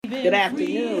Good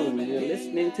afternoon. You're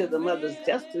listening to the Mother's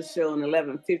Justice Show on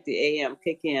 11:50 a.m.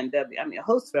 KKNW. I'm your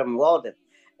host, Reverend Walden.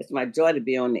 It's my joy to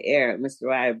be on the air. Mr.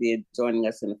 Rye will be joining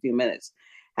us in a few minutes.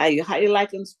 How you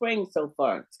liking spring so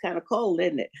far? It's kind of cold,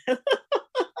 isn't it?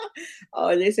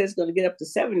 Oh, they say it's going to get up to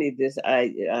 70 this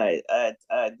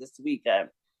week.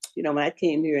 When I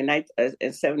came here in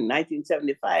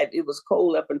 1975, it was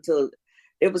cold up until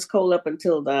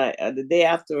the day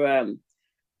after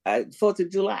 4th of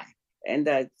July. And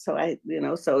so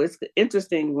it's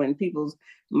interesting when people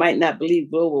might not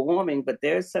believe global warming, but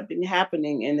there's something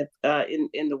happening in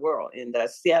the world. And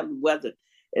Seattle weather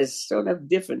is sort of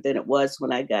different than it was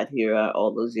when I got here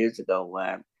all those years ago.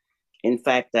 In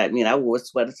fact, I wore a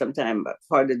sweater sometime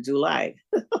part of July.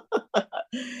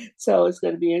 So it's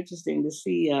going to be interesting to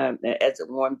see as it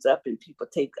warms up and people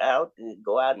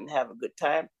go out and have a good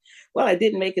time. Well, I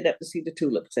didn't make it up to see the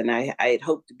tulips, and I had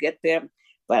hoped to get them,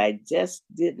 but I just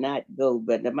did not go.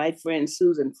 But my friend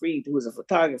Susan Freed, who is a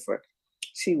photographer,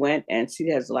 she went, and she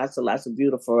has lots of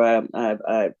beautiful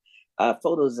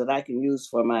photos that I can use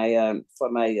for my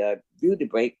beauty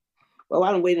break. Well,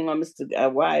 while I'm waiting on Mr.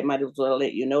 Rye, I might as well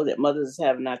let you know that Mothers is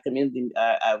having our community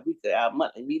our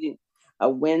monthly meeting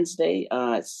Wednesday,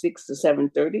 6 to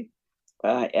 7:30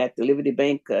 at the Liberty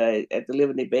Bank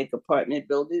apartment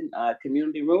building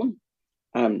community room.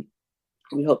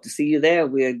 We hope to see you there.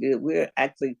 We're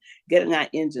actually getting our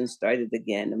engines started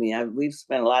again. We've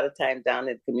spent a lot of time down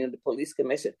at the Community Police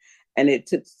Commission, and it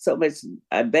took so much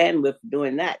bandwidth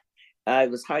doing that. It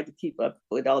was hard to keep up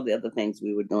with all the other things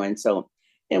we were doing. So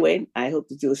anyway, I hope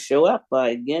that you'll show up.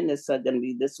 Again, it's going to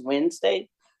be this Wednesday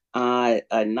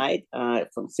night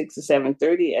from 6 to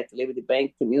 7:30 at the Liberty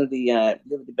Bank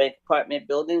apartment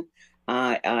building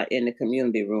in the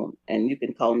community room. And you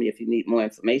can call me if you need more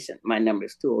information. My number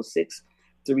is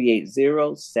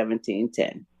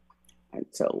 206-380-1710. And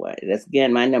so that's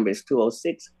again, my number is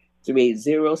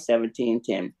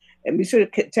 206-380-1710. And be sure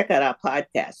to check out our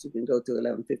podcast. You can go to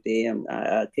 11:50 a.m.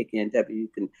 KKNW.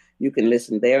 You can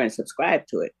listen there and subscribe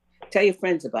to it. Tell your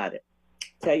friends about it.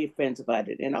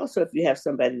 And also, if you have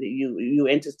somebody that you're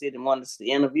interested in want us to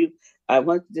interview, I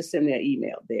want you to just send me an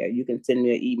email there. You can send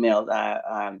me an email.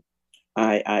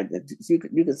 You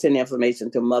can send the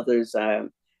information to Mother's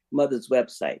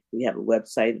website. We have a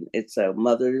website. It's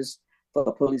Mothers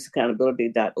for Police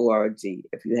Accountability.org.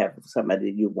 If you have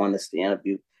somebody you want us to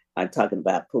interview, talking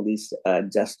about police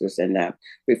justice and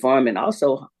reform, and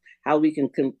also how we can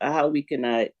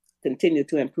continue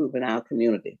to improve in our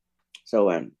community. So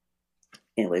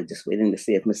anyway, just waiting to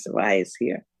see if Mr. Rye is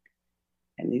here,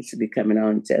 and he should be coming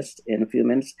on just in a few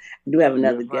minutes. I do have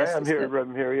another guest. I'm here,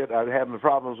 Reverend Harriett. I'm having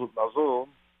problems with my Zoom.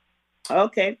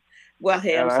 Okay. Well,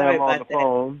 hey, I'm sorry about that. I am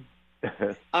on the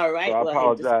phone. All right. So I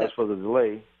apologize for the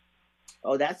delay.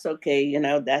 Oh, that's okay.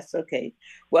 That's okay.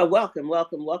 Well, welcome. You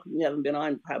haven't been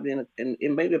on probably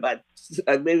in maybe about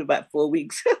 4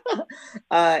 weeks.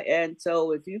 And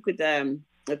so if you could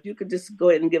just go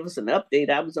ahead and give us an update.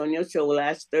 I was on your show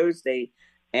last Thursday,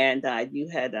 and you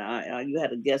had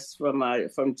a guest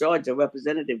from Georgia,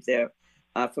 representative there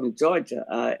from Georgia,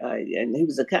 and he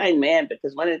was a kind man,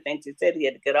 because one of the things he said, he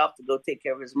had to get off to go take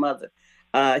care of his mother.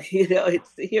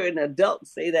 It's hearing an adult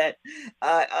say that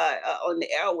on the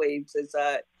airwaves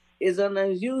is an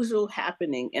unusual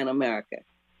happening in America.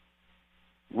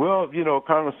 Well,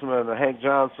 Congressman Hank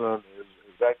Johnson is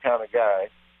that kind of guy.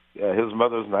 His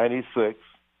mother's 96,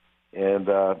 and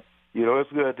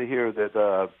it's good to hear that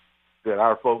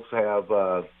our folks have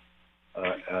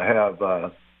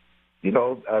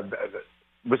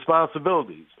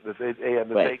responsibilities that they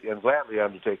undertake, right, and gladly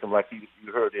undertake them, like you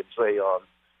heard him say on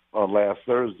last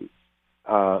Thursday.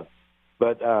 But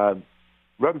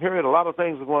Reverend Harriett, a lot of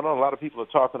things are going on. A lot of people are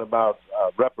talking about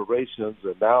reparations,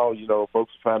 and now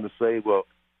folks are trying to say, well,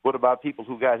 what about people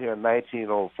who got here in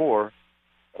 1904?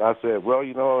 And I said, well,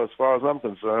 as far as I'm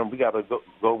concerned, we got to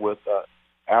go with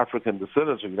African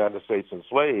descendants of United States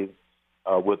enslaved,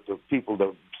 with the people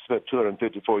that spent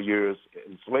 254 years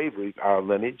in slavery, our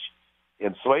lineage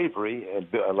in slavery, and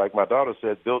like my daughter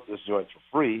said, built this joint for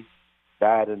free,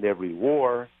 died in every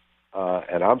war.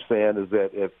 And I'm saying is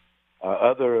that if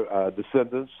other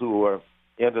descendants who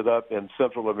ended up in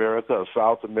Central America or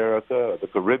South America or the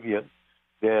Caribbean,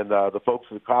 then the folks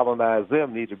who colonized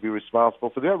them need to be responsible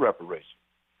for their reparations.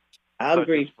 I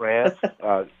agree. France,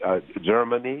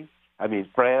 Germany,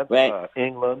 France, right,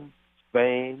 England,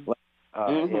 Spain,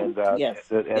 and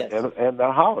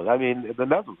Holland. The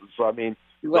Netherlands. So right,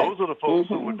 those are the folks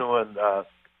who were doing.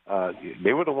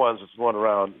 They were the ones that's going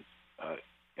around,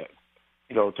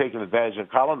 taking advantage and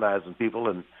colonizing people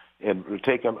and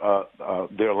taking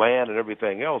their land and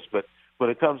everything else. But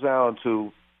when it comes down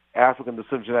to African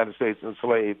descendants of the United States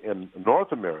enslaved in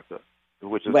North America,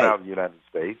 which is now the United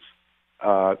States.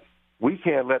 We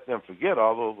can't let them forget,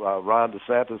 although Ron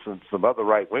DeSantis and some other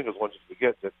right-wingers want you to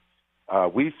forget that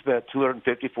we spent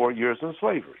 254 years in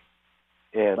slavery.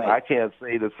 And I can't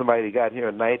say that somebody that got here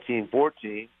in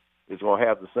 1914 is going to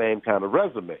have the same kind of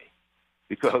resume.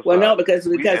 Because because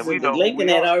Lincoln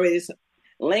had already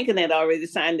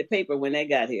signed the paper when they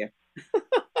got here.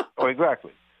 Oh,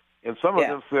 exactly. And some of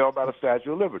them fell by the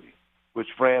Statue of Liberty, which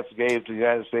France gave to the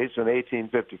United States in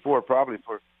 1854, probably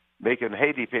for making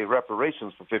Haiti pay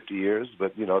reparations for 50 years.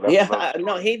 But,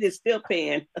 that's Haiti's still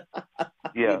paying.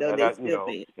 And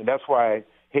that's why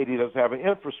Haiti doesn't have an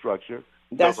infrastructure.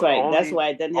 That's right. That's why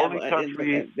it doesn't have an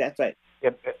infrastructure. That's right.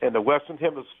 In the Western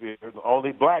Hemisphere, the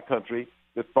only black country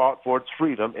that fought for its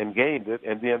freedom and gained it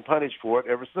and then punished for it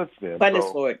ever since then.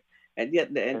 Punished for it. And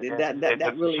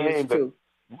that really is true.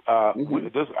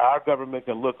 Our government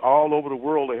can look all over the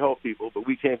world to help people, but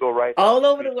we can't go right all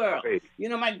over the world.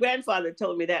 My grandfather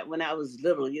told me that when I was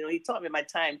little. He taught me my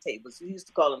timetables. He used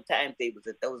to call them timetables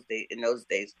in those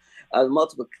days,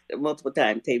 multiple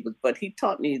timetables. But he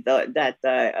taught me that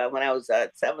when I was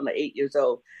 7 or 8 years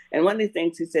old. And one of the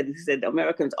things he said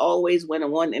Americans always went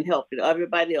on and helped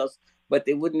everybody else, but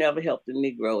they would never help the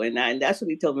Negro. And that's what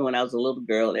he told me when I was a little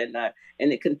girl. And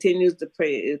it continues to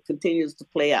play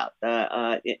out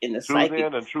in the psyche. True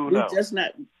then and true now.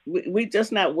 We're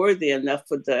just not worthy enough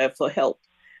for help.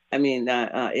 I mean,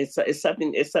 it's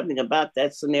something about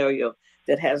that scenario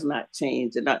that has not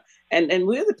changed. And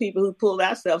we're the people who pulled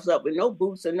ourselves up with no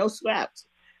boots and no scraps.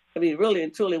 I mean, really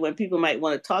and truly, when people might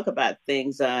want to talk about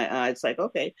things, it's like,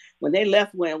 okay, when they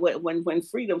left, when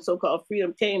freedom, so-called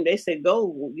freedom came, they said,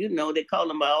 go, they call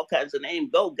them by all kinds of names,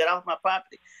 go, get off my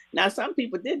property. Now, some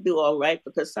people did do all right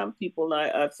because some people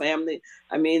are family.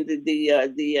 I mean,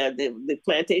 the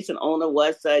plantation owner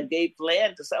gave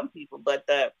land to some people, but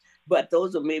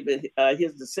those are maybe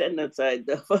his descendants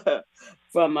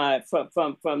from the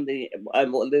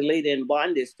lady in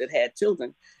bondage that had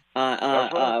children.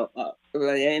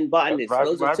 In bondage.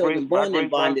 Those are children born in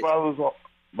bondage.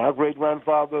 My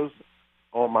great-grandfathers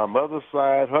on my mother's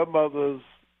side, her mother's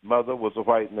mother was a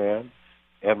white man,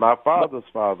 and my father's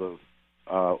father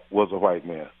was a white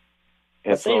man.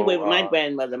 And the same way with my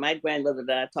grandmother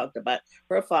that I talked about,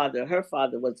 her father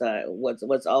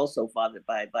was also fathered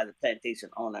by the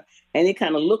plantation owner, and he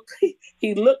kind of looked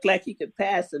like he could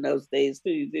pass in those days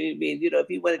too. I mean, if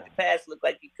he wanted to pass, looked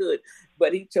like he could,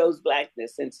 but he chose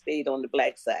blackness and stayed on the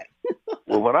black side.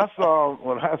 Well, when I saw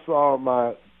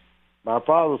my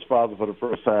father's father for the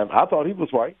first time, I thought he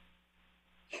was white.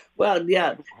 Well,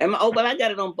 yeah, but I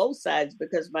got it on both sides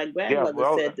because my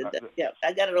grandmother said that. Yeah,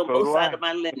 I got it on both sides of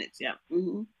my lineage.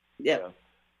 Yeah,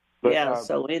 But,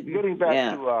 so getting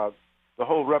back to the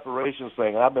whole reparations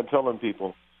thing, I've been telling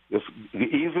people it's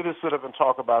easy to sit up and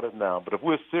talk about it now, but if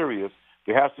we're serious,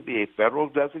 there has to be a federal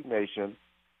designation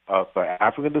for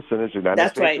African descendants of the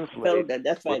United States enslaved.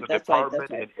 That's right. That's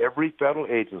right. In every federal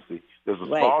agency, there's a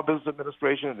small business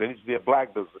administration, and there needs to be a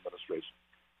black business administration.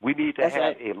 We need to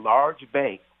have a large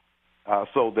bank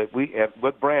so that we have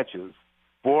with branches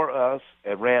for us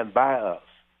and ran by us.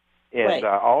 And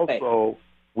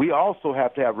we also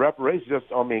have to have reparations.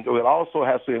 It also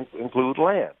has to include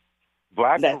land.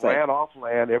 Blacks ran off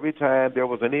land every time there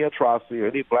was any atrocity or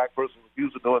any black person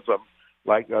accused of doing something,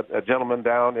 like a gentleman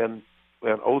down in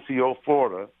Osceola,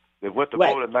 Florida, that went to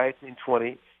vote in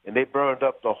 1920, and they burned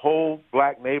up the whole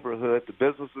black neighborhood, the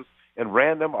businesses, and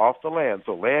ran them off the land.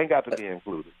 So land got to be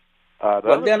included.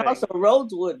 Also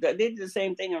Rosewood, they did the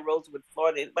same thing in Rosewood,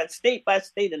 Florida. But state by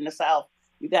state in the South,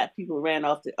 you got people who ran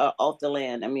off the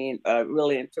land. I mean,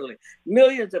 really and truly,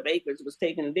 millions of acres was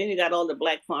taken. And then you got all the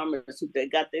black farmers who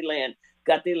got their land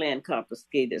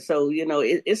confiscated. So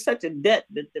it's such a debt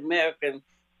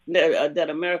that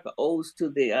America owes to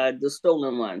the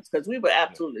stolen ones, because we were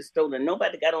absolutely stolen.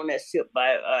 Nobody got on that ship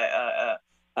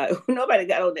nobody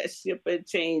got on that ship and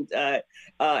changed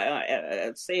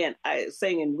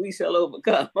singing "We Shall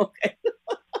Overcome." Okay.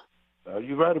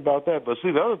 You're right about that. But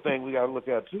see, the other thing we got to look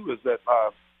at too is that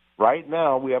right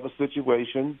now we have a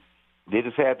situation. They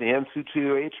just had the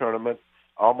NCAA tournament.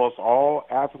 Almost all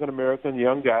African American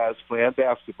young guys playing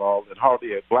basketball, and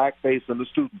hardly a black face in the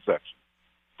student section.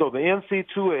 So the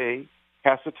NCAA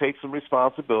has to take some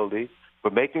responsibility for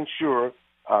making sure.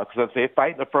 Because they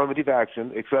fight affirmative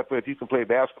action, except for if you can play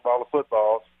basketball or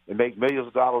football and make millions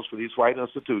of dollars for these white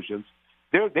institutions.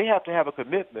 They have to have a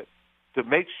commitment to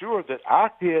make sure that our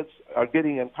kids are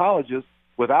getting in colleges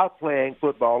without playing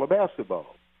football or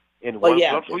basketball. And once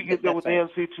we get there with the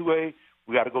NCAA,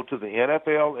 we got to go to the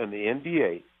NFL and the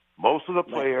NBA. Most of the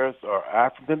players are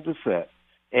African descent,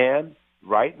 and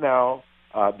right now,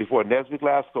 before Nesby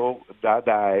Glasgow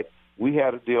died, we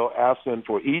had a deal asking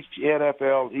for each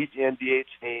NFL, each NBA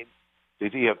team to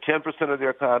have 10% of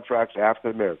their contracts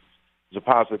African Americans,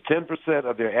 deposit 10%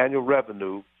 of their annual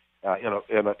revenue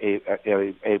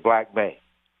in a black bank.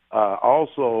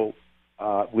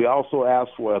 We also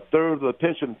asked for a third of the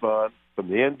pension fund from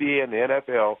the NBA and the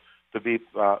NFL to be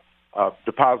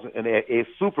deposited in a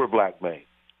super black bank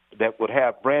that would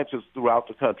have branches throughout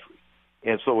the country.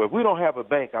 And so if we don't have a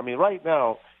bank, I mean, right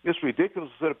now, it's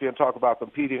ridiculous to sit up here and talk about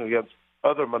competing against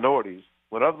other minorities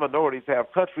when other minorities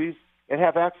have countries and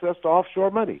have access to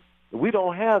offshore money. We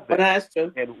don't have that. Well, that's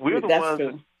true. And we're the ones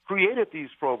that created these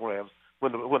programs.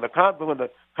 When the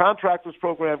contractors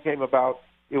program came about,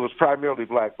 it was primarily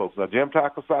black folks. Now, Jim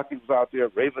Takasaki was out there,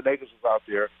 Ray Venegas was out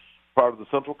there, part of the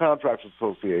Central Contractors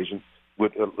Association,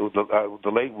 with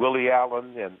the late Willie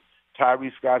Allen and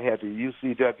Tyree Scott had the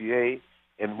UCWA.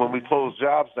 And when we closed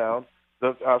jobs down,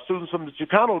 the students from the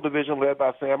Chicano division, led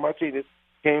by Sam Martinez,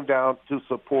 came down to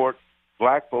support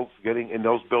black folks getting in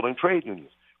those building trade unions.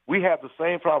 We have the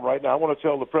same problem right now. I want to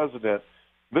tell the president,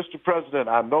 Mr. President,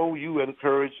 I know you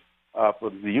encourage for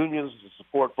the unions to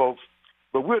support folks,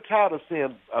 but we're tired of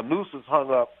seeing nooses hung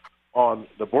up on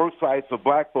the work sites of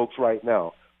black folks right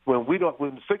now. When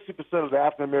 60% of the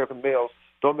African American males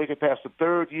don't make it past the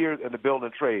third year in the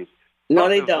building trades. No,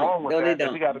 they don't. No, they don't.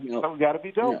 Something got to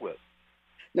be dealt with.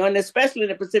 No, and especially in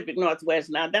the Pacific Northwest.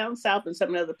 Now, down south and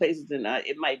some other places,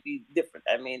 it might be different.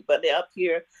 I mean, but they're up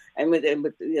here, and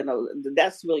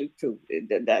that's really true.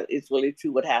 That is really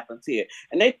true what happens here.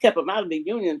 And they kept them out of the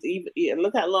unions. Even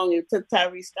look how long it took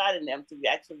Tyree Scott and them to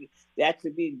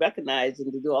actually be recognized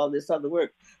and to do all this other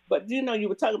work. But you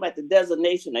were talking about the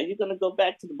designation. Are you going to go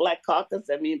back to the Black Caucus?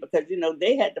 I mean, because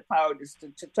they had the power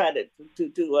to try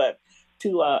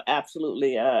to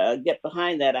absolutely get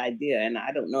behind that idea, and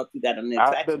I don't know if you got an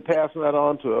interaction. I've been passing that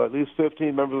on to at least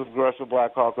 15 members of the Congressional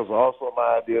Black Caucus. Also,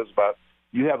 my ideas about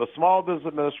you have a small business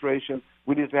administration,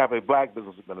 we need to have a black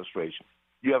business administration.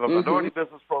 You have a minority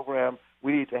business program,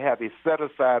 we need to have a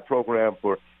set-aside program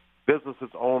for businesses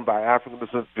owned by African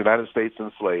descent United States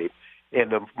enslaved.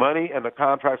 And the money and the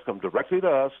contracts come directly to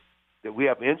us, that we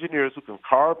have engineers who can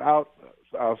carve out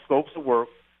scopes of work,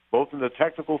 both in the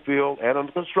technical field and on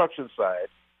the construction side.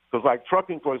 Because like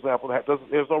trucking, for example,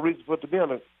 there's no reason for it to be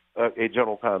on a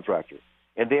general contractor.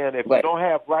 And then if we don't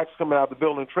have blacks coming out of the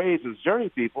building trades as journey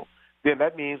people, then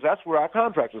that means that's where our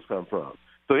contractors come from.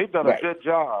 So they've done a good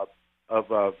job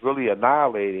of really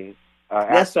annihilating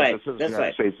That's right. from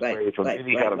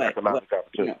any kind of economic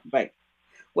opportunity. Right.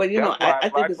 Well, I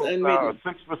think it's unwritten.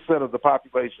 6% of the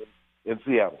population in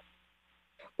Seattle.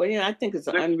 Well, I think it's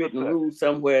an unwritten rule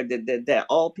somewhere that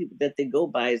all people that they go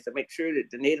by is to make sure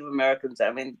that the Native Americans,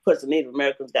 of course, the Native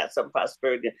Americans got some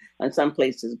prosperity in some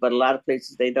places, but a lot of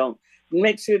places they don't.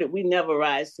 Make sure that we never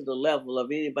rise to the level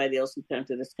of anybody else who comes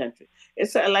to this country.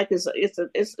 It's like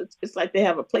it's like they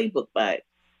have a playbook by it.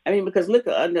 I mean, because look,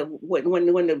 when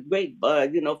the great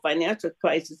financial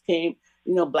crisis came,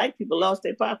 black people lost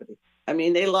their property. I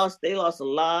mean, they lost a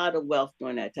lot of wealth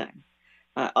during that time,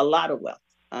 a lot of wealth.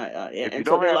 If you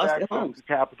don't have access to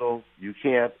capital, you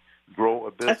can't grow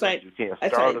a business. That's right. You can't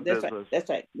start a business. That's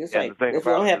right. If you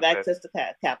don't have access to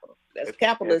capital,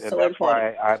 capital is so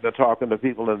important. That's why I've been talking to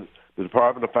people in the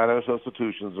Department of Financial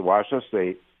Institutions in Washington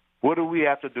State. What do we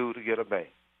have to do to get a bank?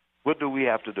 What do we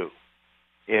have to do?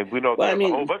 And we know there's a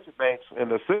whole bunch of banks in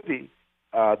the city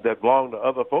that belong to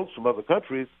other folks from other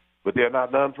countries, but they're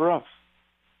not done for us.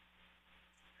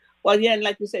 Well, yeah, and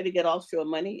like you say, to get offshore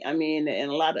money. I mean, and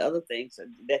a lot of other things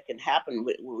that can happen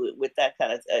with that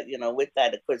kind of, with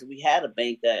that. Of course, we had a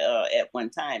bank at one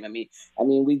time. I mean,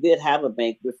 we did have a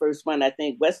bank. The first one, I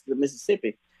think, west of the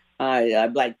Mississippi, a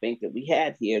black bank that we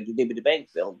had here, the Liberty Bank,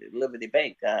 Liberty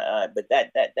Bank. But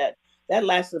that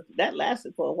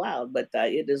lasted for a while, but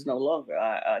it is no longer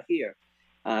here.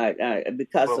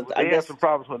 Because they had some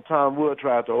problems when Tom Wood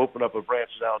tried to open up a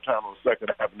branch downtown on 2nd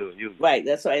Avenue in Union. Right,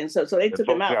 that's right. And so they took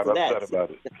him out for that.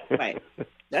 About it. Right.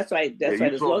 That's right. That's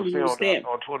right. As long as you stand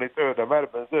on 23rd, that might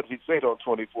have been good if he stayed on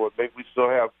 24th. Maybe we still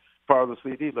have part of the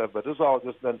CD left, but this all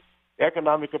just been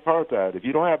economic apartheid. If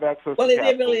you don't have access to capital,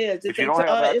 it really is. If you don't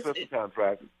have access to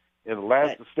contracts, in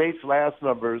the state's last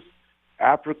numbers,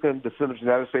 African descendants of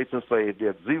the United States enslaved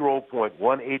did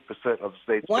 0.18% of the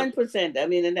state's 1%. I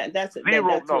mean, and that's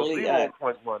really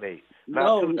 0.18.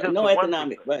 No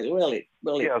economic, right? Really.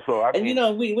 Yeah. So and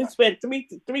we spent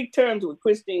three terms with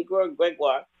Christine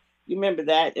Gregoire. You remember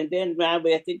that? And then I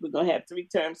think we're gonna have 3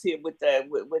 terms here with Jay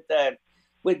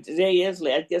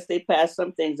Inslee. I guess they passed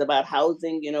some things about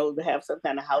housing. To have some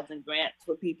kind of housing grants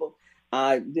for people.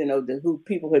 who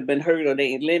people had been hurt or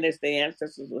their lineage, their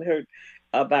ancestors were hurt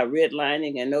about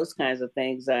redlining and those kinds of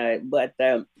things. But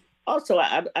also,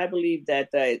 I believe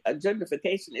that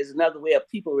gentrification is another way of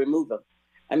people removal.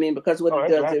 I mean, because what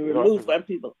it does, it removes from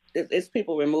people. It's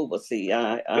people removal. See,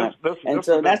 and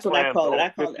so that's what I call it.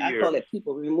 I call it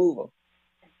people removal.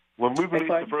 When we released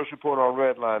the first report on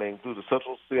redlining through the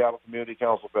Central Seattle Community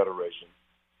Council Federation,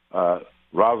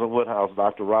 Rosalind Woodhouse,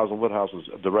 Dr. Rosalind Woodhouse, was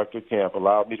director of camp,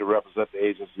 allowed me to represent the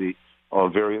agency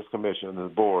on various commissions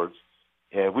and boards.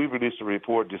 And we released a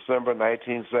report December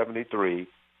 1973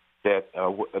 that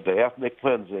the ethnic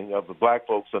cleansing of the black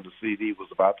folks under CD was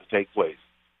about to take place.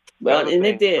 Well, and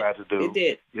it did. It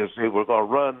did. Is they were going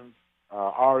to run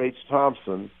R.H.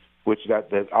 Thompson, which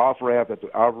that off-ramp at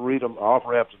the Arboretum,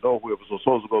 off-ramp to nowhere, was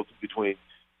supposed to go between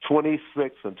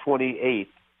 26th and 28th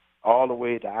all the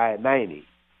way to I-90.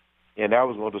 And that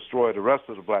was going to destroy the rest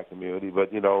of the black community.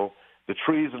 But, the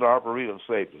trees in the Arboretum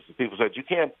saved us. The people said, you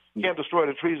can't destroy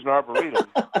the trees in the Arboretum.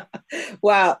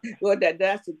 Wow. Well,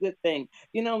 that's a good thing.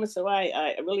 Mr. Wright,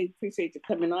 I really appreciate you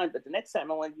coming on. But the next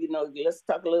time I want, let's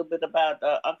talk a little bit about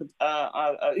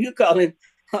you call him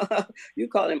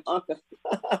Uncle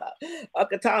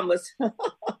Uncle Thomas.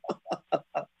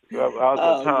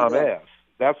 Tom S.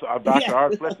 That's Dr.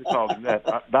 Art Fletcher called him that.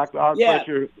 Dr. Art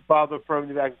Fletcher, the father of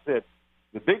permanent action, said,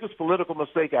 the biggest political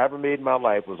mistake I ever made in my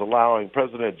life was allowing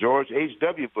President George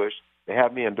H.W. Bush to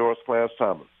have me endorse Clarence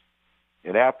Thomas.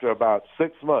 And after about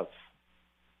 6 months,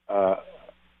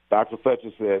 Dr.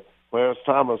 Fletcher said, Clarence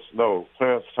Tom S.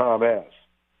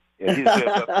 And he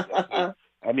said,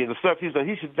 the stuff he said,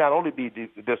 he should not only be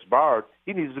disbarred,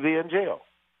 he needs to be in jail.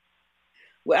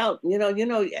 Well,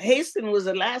 Hastings was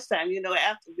the last time,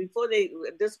 before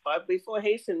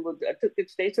Hastings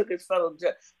they took his federal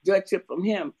judgeship from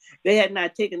him. They had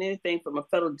not taken anything from a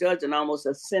federal judge in almost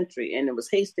a century, and it was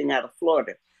Hastings out of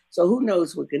Florida. So who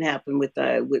knows what can happen with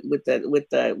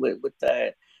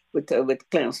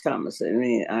Clarence Thomas? I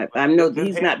mean, I know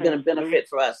he's not been a benefit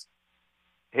for us.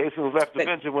 Hastings left the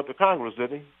bench and went to Congress,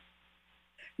 didn't he?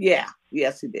 Yeah.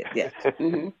 Yes, he did. Yes.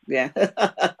 Mm-hmm. Yeah.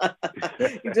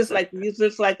 He's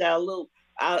just like our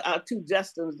two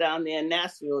Justins down there in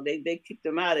Nashville. They kicked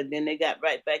him out and then they got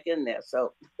right back in there.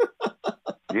 So.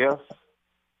 Yes.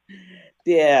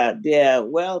 Yeah.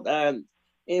 Well,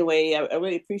 anyway, I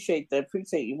really appreciate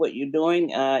what you're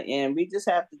doing, and we just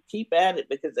have to keep at it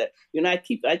because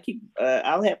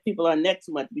I'll have people on next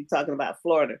month to be talking about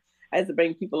Florida. I have to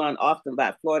bring people on often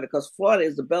about Florida because Florida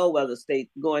is the bellwether state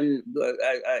going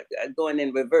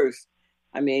in reverse.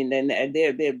 I mean, and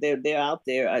they're out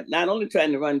there not only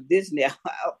trying to run Disney out,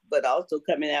 but also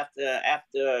coming after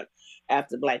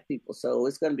Black people. So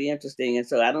it's going to be interesting. And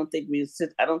so I don't think we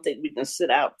can sit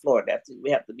out Florida.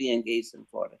 We have to be engaged in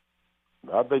Florida.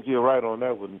 I think you're right on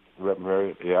that one, Reverend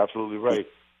Harriett. You're absolutely right.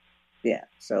 Yeah.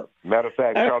 So matter of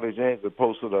fact, Charlie James had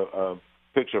posted a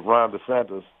picture of Ron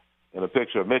DeSantis and a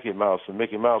picture of Mickey Mouse, and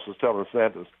Mickey Mouse was telling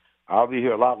DeSantis, "I'll be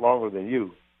here a lot longer than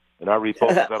you," and I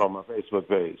reposted that on my Facebook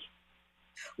page.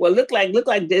 Well, look like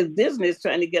Disney is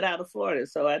trying to get out of Florida,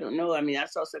 so I don't know. I mean, I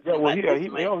saw something. He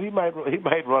might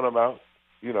run them out.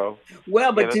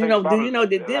 Well, but do you know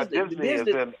that Disney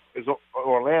is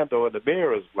Orlando, and the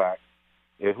mayor is Black,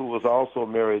 who was also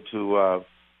married to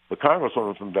the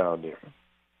congresswoman from down there.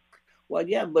 Well,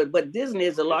 yeah, but Disney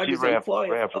is the largest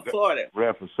employer of Florida.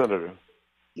 Ran for senator.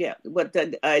 Yeah, but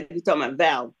you're talking about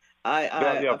Val.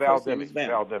 Val Deming.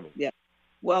 Yeah.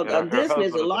 Well, Disney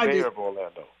is the largest. Mayor of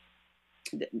Orlando.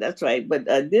 That's right, but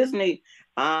Disney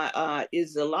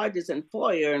is the largest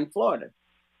employer in Florida.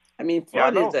 I mean,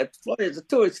 Florida is a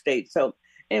tourist state. So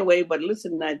anyway, but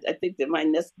listen, I think that my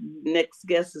next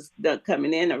guest is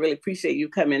coming in. I really appreciate you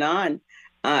coming on,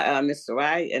 Mr.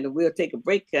 Wright, and we'll take a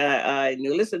break. And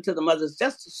you listen to the Mother's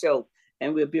Justice Show,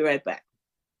 and we'll be right back.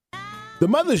 The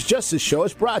Mother's Justice Show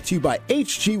is brought to you by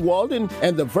H.G. Walden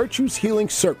and the Virtues Healing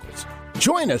Circles.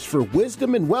 Join us for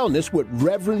Wisdom and Wellness with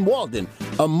Reverend Walden,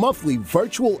 a monthly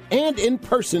virtual and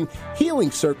in-person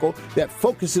healing circle that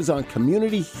focuses on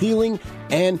community healing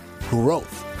and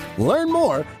growth. Learn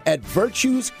more at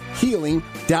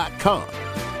virtueshealing.com.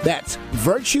 That's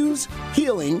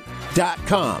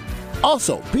virtueshealing.com.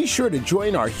 Also, be sure to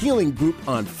join our healing group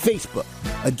on Facebook.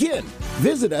 Again,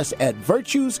 visit us at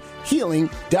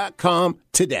virtueshealing.com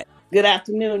today. Good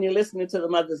afternoon. You're listening to the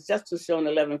Mother's Justice Show on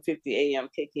 1150 AM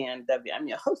KKNW. I'm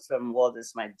your host, Reverend Walden.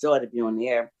 It's my joy to be on the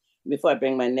air. Before I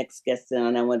bring my next guest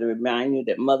in, I want to remind you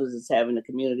that Mothers is having a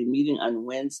community meeting on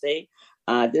Wednesday,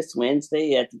 this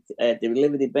Wednesday at the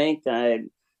Liberty Bank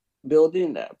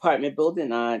building, the apartment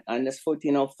building on this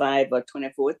 1405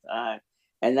 24th,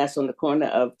 and that's on the corner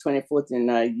of 24th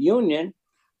and Union.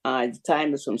 The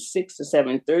time is from 6 to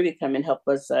 7:30. Come and help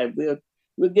us.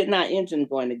 We're getting our engine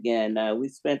going again. We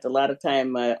spent a lot of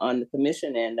time on the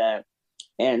commission,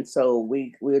 and so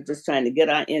we're just trying to get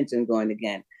our engine going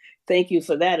again. Thank you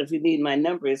for that. If you need my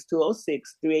number, it's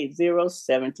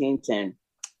 206-380-1710.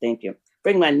 Thank you.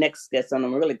 Bring my next guest on.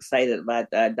 I'm really excited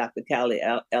about Dr. Cali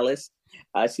Ellis.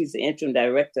 She's the interim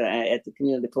director at the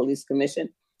Community Police Commission.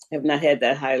 I have not had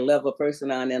that high level person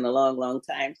on in a long, long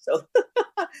time. So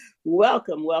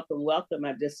welcome.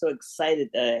 I'm just so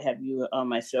excited to have you on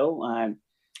my show.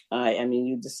 I mean,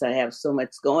 you just have so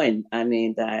much going. I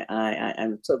mean,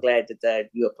 I'm so glad that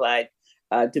you applied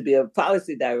to be a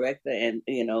policy director, and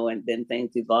and then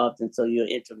things evolved, and so you're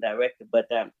interim director.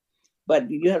 But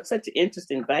you have such an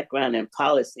interesting background in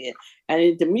policy,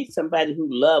 and to meet somebody who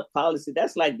loves policy,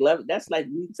 that's like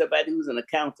meeting somebody who's an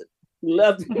accountant who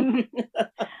loves.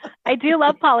 I do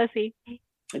love policy.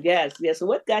 Yes. So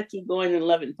what got you going and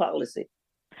loving policy?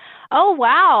 Oh,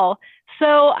 wow.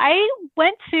 So I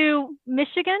went to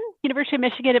Michigan, University of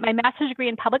Michigan, at my master's degree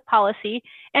in public policy,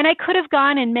 and I could have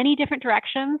gone in many different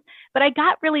directions, but I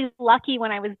got really lucky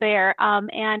when I was there.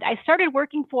 And I started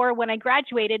working for, when I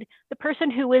graduated, the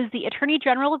person who was the Attorney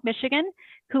General of Michigan,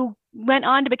 who went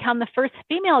on to become the first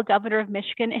female governor of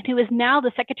Michigan, and who is now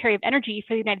the Secretary of Energy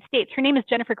for the United States. Her name is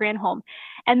Jennifer Granholm.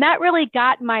 And that really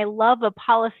got my love of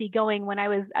policy going when I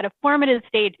was at a formative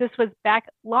stage. This was back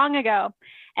long ago.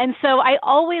 And so I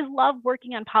always love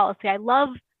working on policy. I love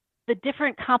the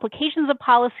different complications of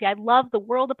policy. I love the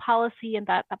world of policy and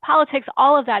the politics.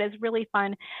 All of that is really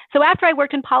fun. So after I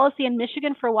worked in policy in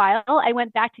Michigan for a while, I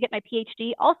went back to get my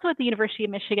PhD, also at the University of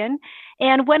Michigan.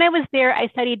 And when I was there, I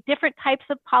studied different types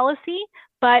of policy,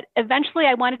 but eventually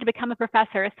I wanted to become a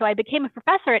professor. So I became a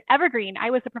professor at Evergreen. I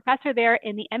was a professor there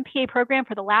in the MPA program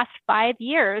for the last 5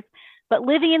 years. But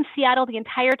living in Seattle the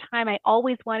entire time, I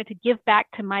always wanted to give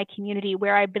back to my community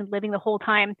where I've been living the whole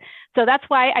time. So that's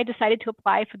why I decided to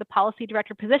apply for the policy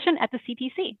director position at the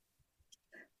CPC.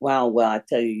 Wow. Well, I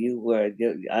tell you,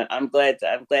 I'm glad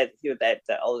to hear that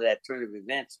all of that turn of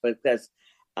events, because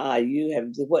you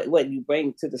have what you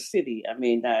bring to the city. I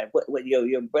mean, what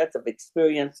your breadth of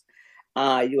experience,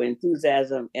 your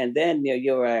enthusiasm, and then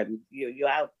you're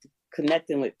out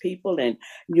connecting with people, and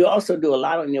you also do a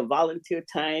lot on your volunteer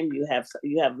time. You have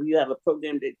a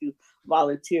program that you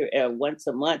volunteer once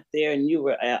a month there, and you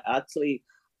were actually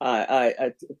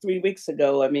 3 weeks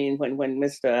ago. I mean, when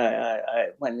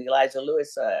Elijah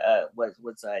Lewis was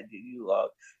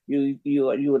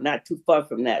you were not too far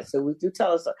from that. So would you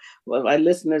tell us, our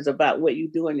listeners, about what you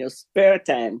do in your spare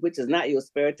time, which is not your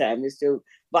spare time, it's your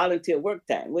volunteer work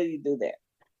time? What do you do there?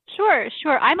 Sure.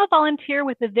 I'm a volunteer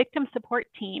with the Victim Support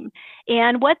Team.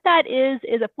 And what that is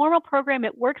a formal program.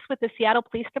 It works with the Seattle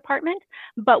Police Department,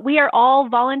 but we are all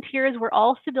volunteers. We're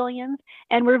all civilians,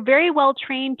 and we're very well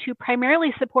trained to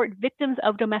primarily support victims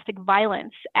of domestic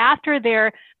violence. After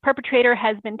their perpetrator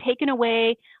has been taken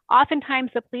away,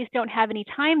 oftentimes the police don't have any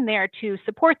time there to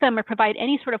support them or provide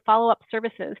any sort of follow-up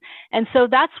services. And so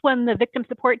that's when the Victim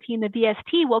Support Team, the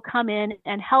VST, will come in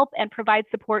and help and provide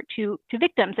support to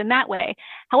victims in that way.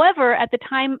 However, at the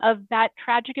time of that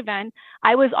tragic event,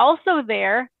 I was also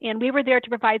there, and we were there to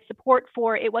provide support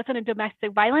for, it wasn't a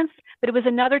domestic violence, but it was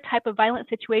another type of violent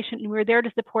situation, and we were there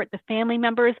to support the family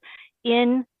members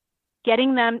in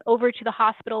getting them over to the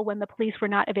hospital when the police were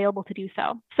not available to do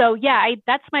so. So yeah,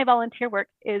 that's my volunteer work,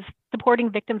 is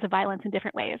supporting victims of violence in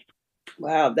different ways.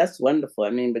 Wow, that's wonderful. I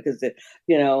mean, because a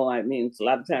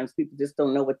lot of times people just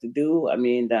don't know what to do. I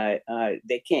mean,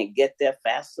 they can't get there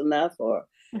fast enough, or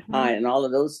and all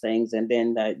of those things. And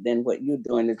then what you're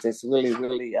doing is just really,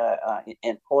 really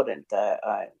important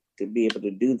to be able to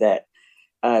do that.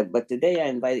 But today I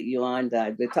invited you on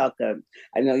to talk. I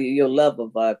know your love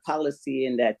of policy,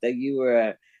 and that you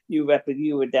were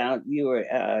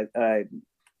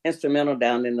instrumental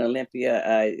down in Olympia.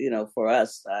 For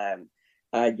us,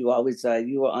 you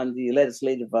were on the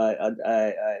legislative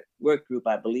work group,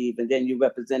 I believe, and then you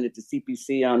represented the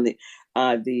CPC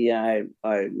on the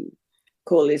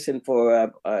Coalition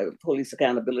for Police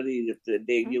Accountability.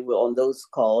 You were on those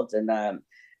calls,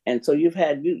 and so you've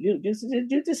had you just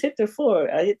hit the floor,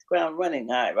 hit the ground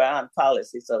running around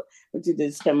policy. So would you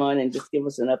just come on and just give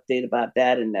us an update about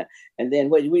that, and then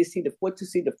what you see the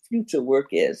future work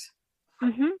is?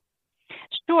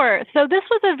 Sure. So this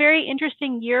was a very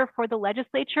interesting year for the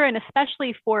legislature, and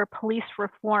especially for police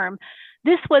reform.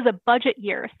 This was a budget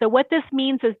year. So what this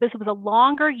means is this was a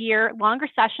longer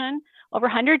session, over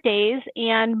 100 days,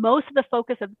 and most of the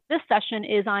focus of this session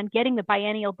is on getting the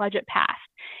biennial budget passed.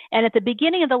 And at the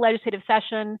beginning of the legislative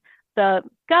session, the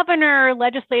governor,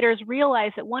 legislators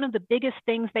realized that one of the biggest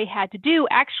things they had to do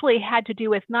actually had to do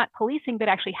with not policing, but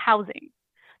actually housing.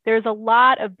 There's a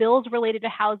lot of bills related to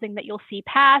housing that you'll see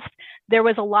passed. There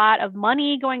was a lot of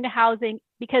money going to housing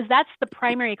because that's the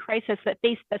primary crisis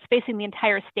that's facing the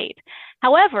entire state.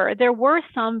 However, there were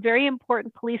some very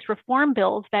important police reform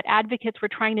bills that advocates were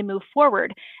trying to move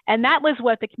forward. And that was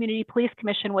what the Community Police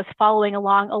Commission was following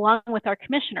along with our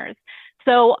commissioners.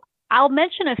 So I'll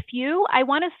mention a few. I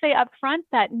want to say up front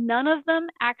that none of them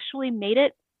actually made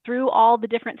it through all the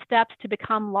different steps to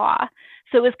become law.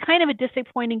 So it was kind of a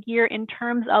disappointing year in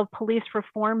terms of police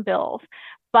reform bills.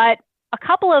 But a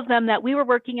couple of them that we were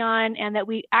working on and that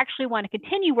we actually want to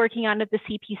continue working on at the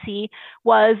CPC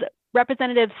was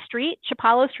Representative Street,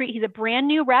 Chapalo Street. He's a brand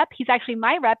new rep. He's actually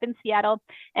my rep in Seattle.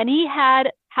 And he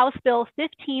had House Bill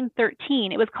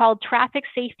 1513. It was called traffic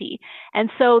safety.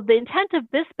 And so the intent of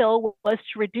this bill was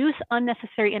to reduce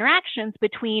unnecessary interactions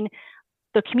between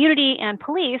the community and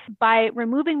police by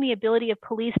removing the ability of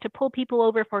police to pull people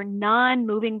over for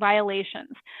non-moving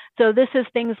violations. So this is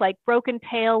things like broken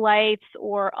tail lights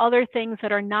or other things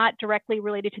that are not directly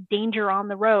related to danger on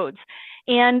the roads.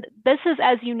 And this is,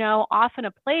 as you know, often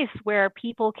a place where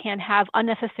people can have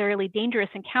unnecessarily dangerous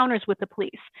encounters with the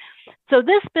police. So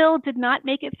this bill did not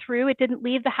make it through. It didn't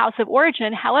leave the House of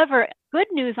Origin. However, good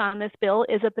news on this bill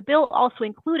is that the bill also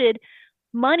included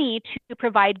money to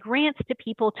provide grants to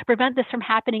people to prevent this from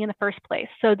happening in the first place.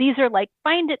 So these are like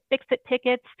find it, fix it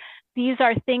tickets. These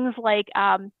are things like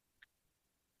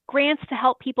grants to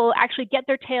help people actually get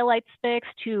their taillights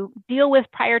fixed, to deal with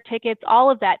prior tickets,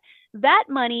 all of that. That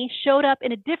money showed up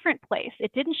in a different place.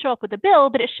 It didn't show up with the bill,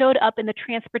 but it showed up in the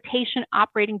transportation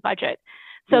operating budget.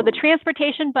 So the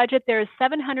transportation budget, there's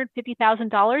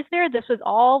 $750,000 there. This was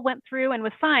all went through and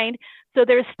was signed. So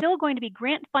there's still going to be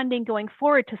grant funding going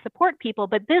forward to support people,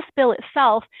 but this bill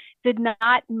itself did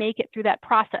not make it through that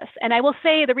process. And I will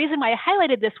say the reason why I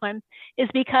highlighted this one is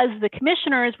because the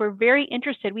commissioners were very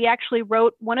interested. We actually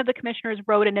one of the commissioners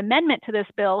wrote an amendment to this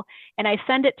bill, and I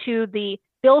sent it to the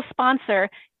bill sponsor.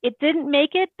 It didn't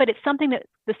make it, but it's something that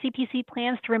the CPC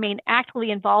plans to remain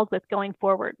actively involved with going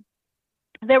forward.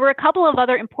 There were a couple of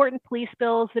other important police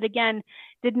bills that, again,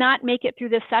 did not make it through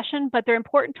this session, but they're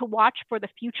important to watch for the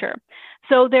future.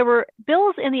 So there were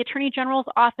bills in the Attorney General's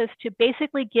office to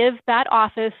basically give that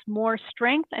office more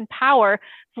strength and power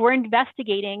for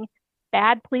investigating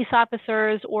bad police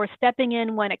officers or stepping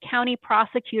in when a county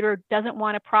prosecutor doesn't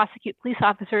want to prosecute police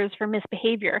officers for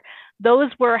misbehavior.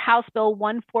 Those were House Bill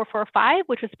 1445,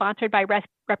 which was sponsored by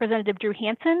Representative Drew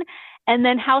Hansen, and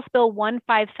then House Bill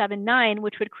 1579,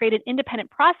 which would create an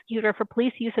independent prosecutor for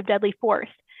police use of deadly force.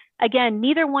 Again,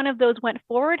 neither one of those went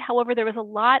forward. However, there was a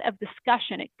lot of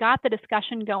discussion. It got the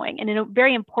discussion going and in a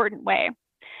very important way.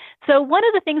 So one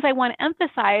of the things I want to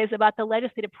emphasize about the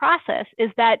legislative process is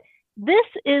that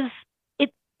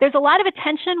there's a lot of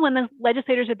attention when the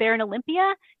legislators are there in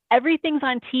Olympia. Everything's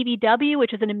on TVW,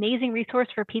 which is an amazing resource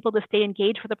for people to stay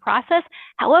engaged with the process.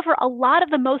 However, a lot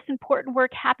of the most important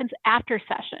work happens after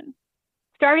session,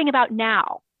 starting about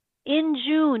now. In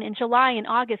June, in July, and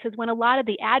August is when a lot of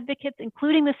the advocates,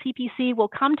 including the CPC, will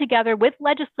come together with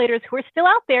legislators who are still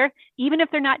out there, even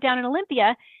if they're not down in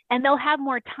Olympia, and they'll have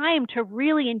more time to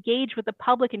really engage with the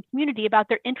public and community about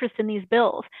their interest in these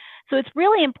bills. So it's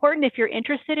really important, if you're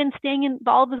interested in staying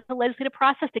involved with the legislative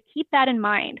process, to keep that in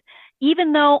mind.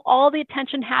 Even though all the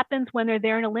attention happens when they're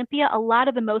there in Olympia, a lot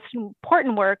of the most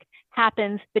important work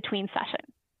happens between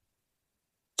sessions.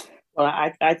 Well,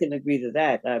 I can agree to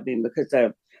that. I mean, because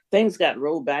things got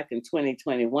rolled back in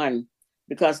 2021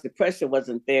 because the pressure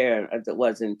wasn't there as it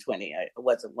was in 20. It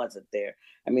wasn't there.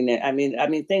 I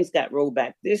mean, things got rolled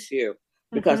back this year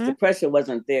because the pressure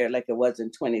wasn't there like it was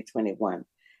in 2021.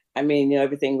 I mean,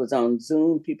 everything was on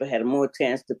Zoom. People had more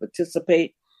chance to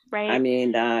participate. Right. I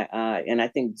mean, and I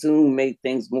think Zoom made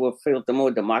things more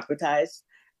democratized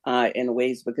in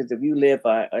ways, because if you live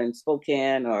in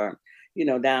Spokane or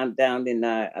down in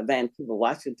Vancouver,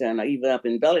 Washington, or even up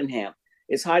in Bellingham,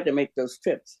 it's hard to make those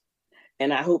trips.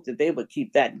 And I hope that they would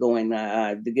keep that going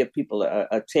to give people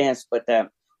a chance. But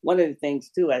one of the things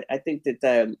too, I think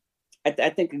that I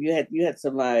think you had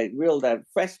some real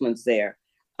freshmen there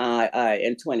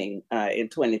in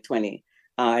 2020,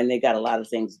 and they got a lot of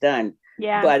things done.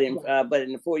 Yeah. But in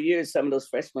the 4 years, some of those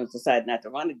freshmen decided not to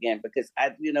run again, because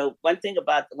one thing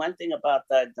about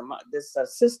this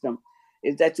system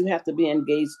is that you have to be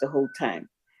engaged the whole time,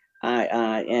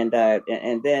 and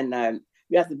then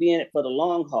you have to be in it for the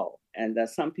long haul. And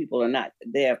some people are not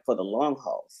there for the long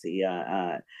haul. See,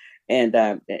 and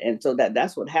so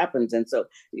that's what happens. And so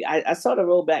I saw the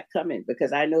rollback coming,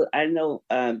 because I know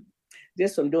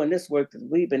just from doing this work that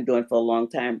we've been doing for a long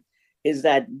time, is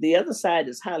that the other side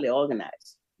is highly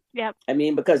organized. Yep. I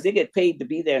mean, because they get paid to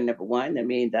be there, number one. I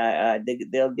mean,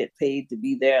 they'll get paid to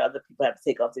be there. Other people have to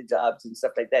take off their jobs and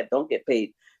stuff like that, don't get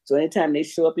paid. So anytime they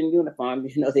show up in uniform,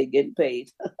 they're getting paid.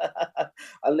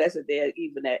 Unless they're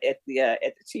even at the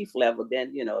chief level,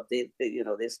 then, they'll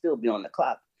still be on the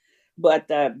clock. But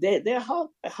they're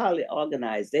highly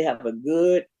organized. They have a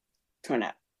good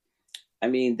turnout. I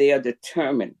mean, they are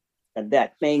determined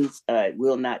that things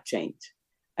will not change.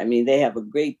 I mean, they have a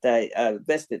great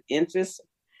vested interest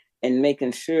in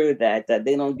making sure that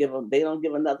they don't give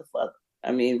another fuck.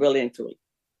 I mean, really and truly.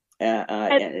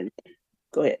 And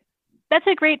go ahead. That's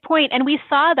a great point. And we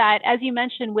saw that, as you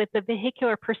mentioned, with the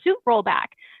vehicular pursuit rollback.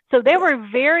 So there were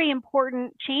very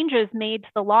important changes made to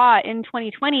the law in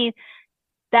 2020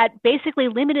 that basically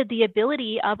limited the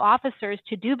ability of officers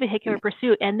to do vehicular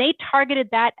pursuit. And they targeted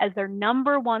that as their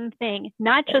number one thing,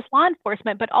 not just law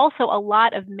enforcement, but also a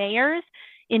lot of mayors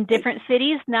in different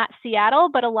cities, not Seattle,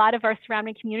 but a lot of our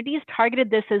surrounding communities targeted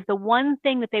this as the one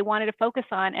thing that they wanted to focus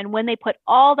on. And when they put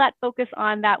all that focus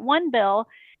on that one bill,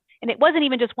 and it wasn't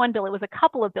even just one bill, it was a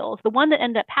couple of bills. The one that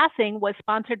ended up passing was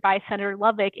sponsored by Senator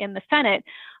Lovick in the Senate,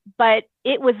 but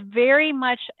it was very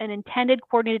much an intended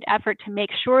coordinated effort to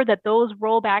make sure that those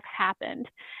rollbacks happened.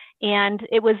 And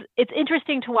it's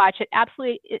interesting to watch. It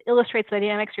absolutely illustrates the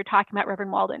dynamics you're talking about,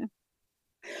 Reverend Walden.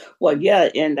 Well, yeah,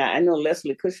 and I know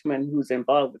Leslie Cushman, who's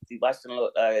involved with the Washington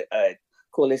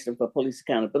Coalition for Police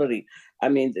Accountability. I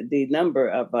mean, the number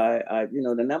of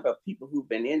the number of people who've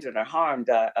been injured or harmed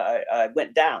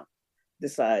went down.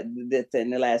 This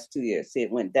in the last 2 years, it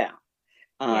went down.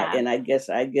 And I guess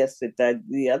that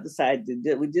the other side,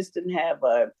 we just didn't have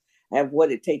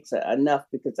what it takes enough,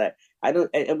 because I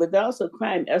don't. But also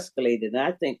crime escalated, and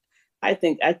I think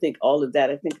all of that.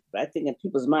 I think in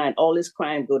people's mind, all this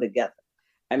crime go together.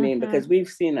 I mean, because we've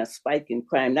seen a spike in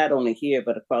crime, not only here,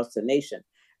 but across the nation,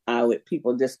 with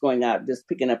people just going out, just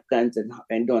picking up guns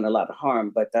and doing a lot of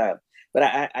harm. But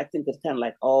I think it's kind of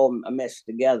like all meshed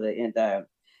together.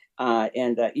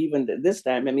 And even this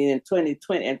time, I mean, in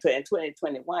 2020 and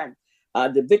 2021,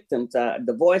 the victims,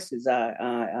 the voices of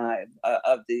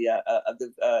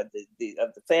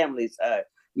the families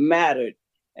mattered.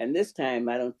 And this time,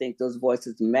 I don't think those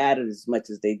voices mattered as much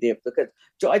as they did, because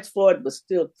George Floyd was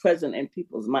still present in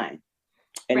people's mind,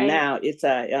 and now it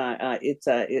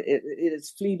is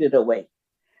fleeted away.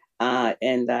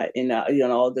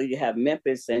 Although you have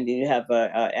Memphis and you have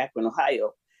Akron,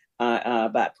 Ohio,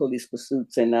 about police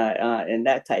pursuits and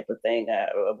that type of thing,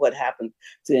 what happened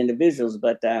to individuals,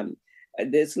 but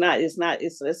it's not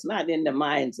in the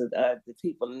minds of the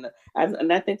people,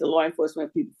 and I think the law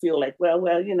enforcement people feel like, well,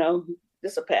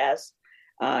 this will pass,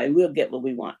 and we'll get what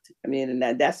we want. I mean,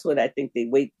 and that's what I think they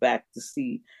wait back to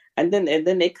see, and then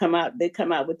they come out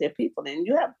with their people, and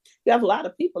you have a lot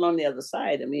of people on the other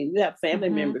side. I mean, you have family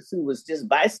members who was just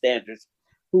bystanders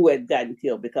who had gotten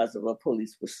killed because of a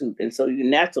police pursuit, and so you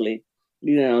naturally,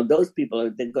 those people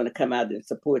they're going to come out and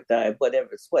support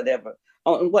whatever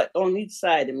on each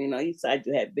side. I mean, on each side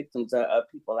you have victims of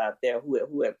people out there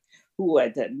who had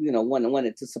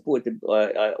wanted to support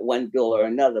the one bill or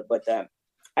another. But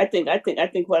I think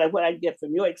what I get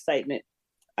from your excitement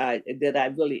that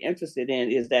I'm really interested in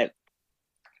is that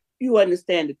you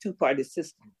understand the two-party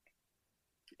system,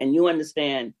 and you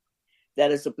understand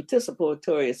that it's a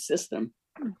participatory system,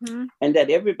 and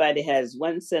that everybody has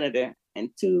one senator and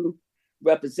two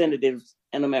representatives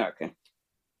in America.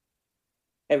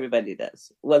 Everybody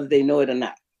does, whether they know it or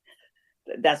not.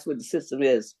 That's what the system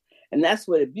is. And that's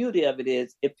where the beauty of it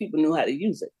is, if people know how to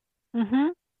use it.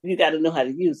 You got to know how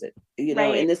to use it,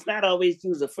 and it's not always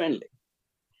user-friendly.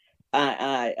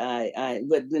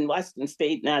 But in Washington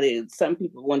State now, some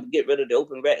people want to get rid of the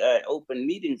open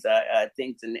meetings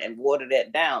things and water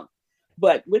that down.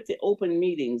 But with the open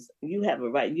meetings, you have a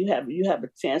right. You have a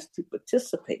chance to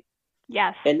participate.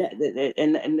 Yes, and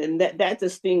that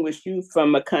distinguishes you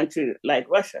from a country like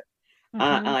Russia.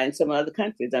 And some other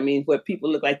countries, I mean, where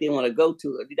people look like they want to go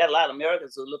to. You got a lot of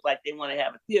Americans who look like they want to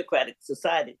have a theocratic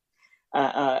society.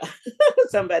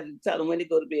 Somebody tell them when they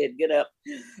go to bed, get up,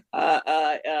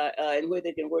 and where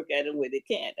they can work at and where they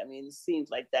can't. I mean, it seems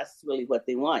like that's really what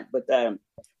they want. But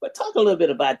talk a little bit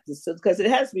about this, because it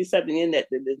has to be something in that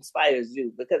inspires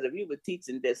you. Because if you were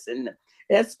teaching this, and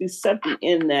it has to be something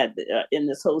in that in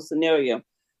this whole scenario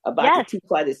about the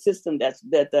two-party system that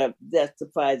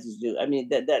surprises you. I mean,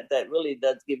 that really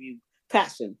does give you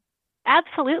passion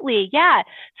Absolutely. Yeah.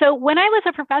 So when I was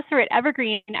a professor at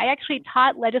Evergreen, I actually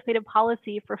taught legislative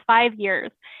policy for 5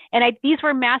 years. And these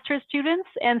were master's students,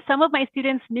 and some of my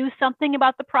students knew something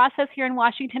about the process here in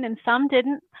Washington and some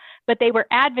didn't, but they were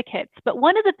advocates. But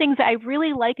one of the things that I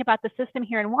really like about the system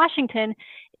here in Washington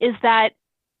is that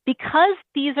because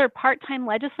these are part-time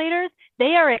legislators,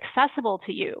 they are accessible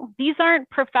to you. These aren't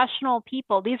professional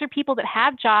people. These are people that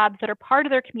have jobs, that are part of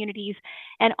their communities.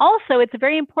 And also, it's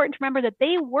very important to remember that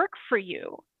they work for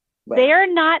you. Right. They are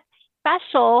not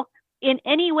special in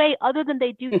any way other than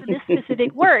they do this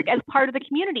specific work as part of the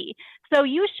community. So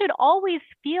you should always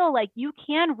feel like you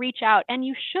can reach out, and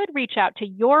you should reach out to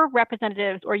your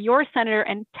representatives or your senator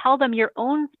and tell them your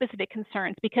own specific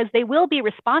concerns, because they will be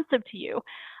responsive to you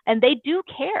and they do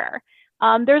care.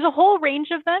 There's a whole range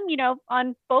of them,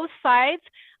 on both sides.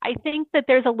 I think that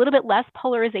there's a little bit less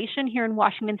polarization here in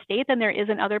Washington State than there is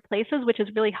in other places, which is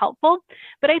really helpful.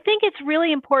 But I think it's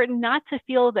really important not to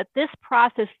feel that this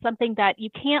process is something that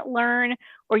you can't learn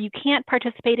or you can't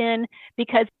participate in,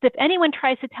 because if anyone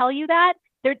tries to tell you that,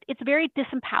 it's very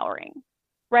disempowering,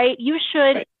 right? You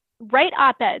should write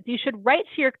op-eds. You should write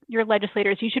to your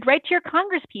legislators. You should write to your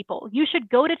congresspeople. You should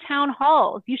go to town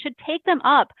halls. You should take them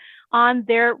up on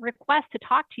their request to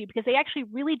talk to you, because they actually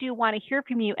really do want to hear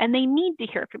from you and they need to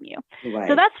hear from you. Right.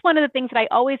 So that's one of the things that I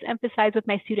always emphasize with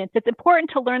my students. It's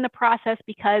important to learn the process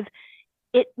because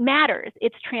it matters.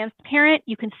 It's transparent.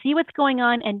 You can see what's going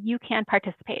on and you can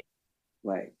participate.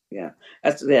 Right. Yeah.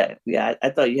 Yeah. I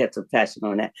thought you had some passion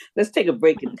on that. Let's take a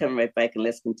break and come right back and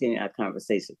let's continue our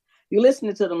conversation. You're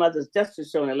listening to the Mother's Justice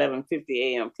Show on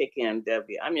 1150 AM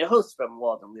KKNW. I'm your host from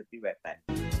Walden. We'll be right back.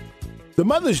 The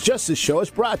Mother's Justice Show is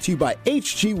brought to you by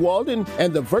H.G. Walden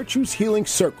and the Virtues Healing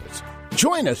Circles.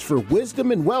 Join us for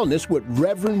Wisdom and Wellness with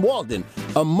Reverend Walden,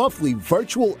 a monthly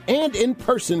virtual and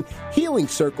in-person healing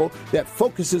circle that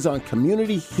focuses on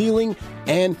community healing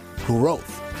and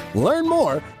growth. Learn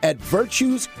more at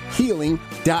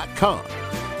virtueshealing.com.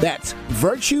 That's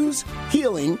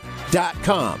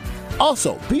virtueshealing.com.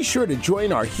 Also, be sure to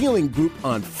join our healing group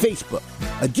on Facebook.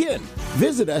 Again,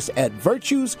 visit us at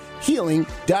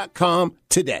virtueshealing.com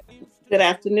today. Good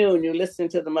afternoon. You're listening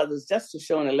to the Mother's Justice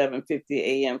Show on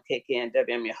 1150 AM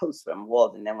KKNW. I'm your host from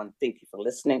Walden. I want to thank you for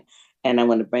listening. And I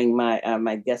want to bring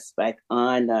my guests back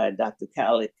on, Dr.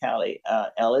 Cali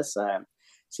Ellis.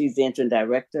 She's the interim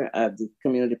director of the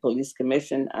Community Police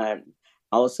Commission.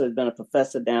 Also has been a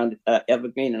professor down at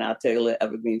Evergreen, and I'll tell you a little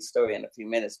Evergreen story in a few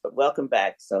minutes. But welcome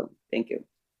back. So thank you.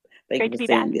 Great to be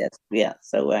back. Yes. Yeah.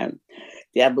 So,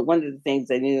 but one of the things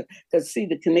that, because see,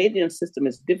 the Canadian system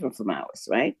is different from ours,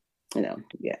 right? Yeah.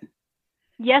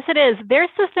 Yes, it is. Their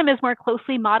system is more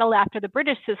closely modeled after the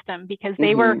British system because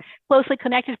they were closely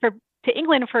connected to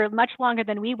England for much longer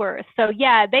than we were. So,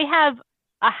 yeah, they have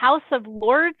a House of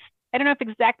Lords. I don't know if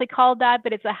it's exactly called that,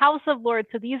 but it's a House of Lords.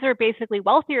 So these are basically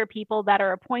wealthier people that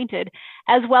are appointed,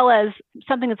 as well as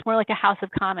something that's more like a House of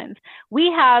Commons.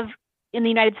 We have, in the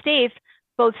United States,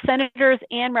 both senators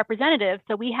and representatives.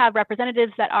 So we have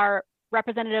representatives that are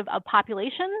representative of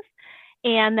populations,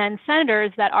 and then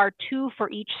senators that are 2 for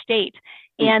each state.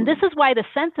 And this is why the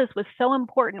census was so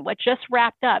important, what just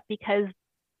wrapped up, because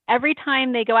every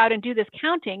time they go out and do this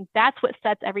counting, that's what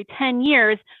sets every 10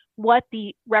 years what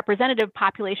the representative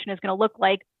population is going to look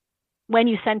like when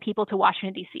you send people to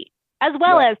Washington, D.C., as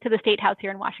well as to the State House here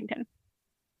in Washington.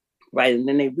 Right. And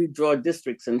then they redraw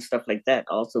districts and stuff like that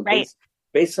also. Right.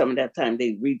 Based on that time,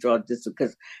 they redraw districts,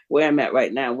 because where I'm at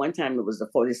right now, one time it was the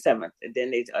 47th, and then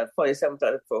they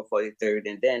 47th for 43rd,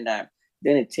 and then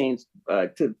it changed to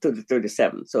the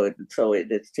 37th. So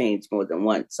it's changed more than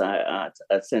once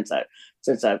since I've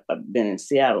been in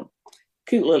Seattle.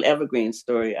 Cute little Evergreen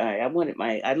story. I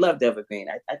loved Evergreen.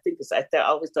 I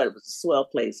always thought it was a swell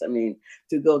place. I mean,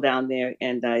 to go down there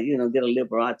and get a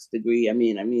liberal arts degree. I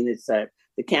mean, it's the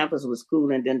campus was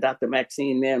cool, and then Dr.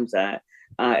 Maxine Mims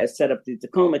set up the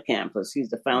Tacoma campus. He's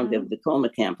the founder of the Tacoma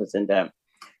campus, and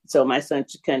so my son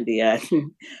Chikundi,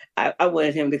 I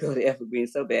wanted him to go to Evergreen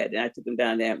so bad, and I took him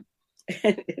down there.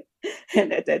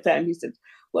 And at that time, he said,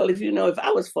 "Well, if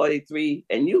I was 43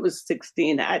 and you was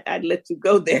 16, I'd let you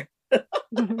go there."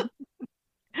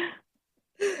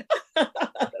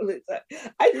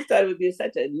 I just thought it would be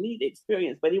such a neat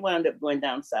experience, but he wound up going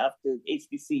down south to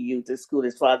HBCU, to school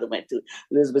his father went to,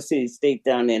 Elizabeth City State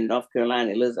down in North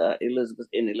Carolina,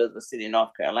 Elizabeth City,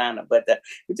 North Carolina. But it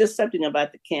was just something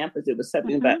about the campus. It was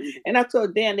something about, and I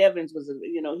told Dan Evans was,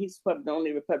 he's probably the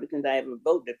only Republican I ever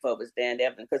voted for was Dan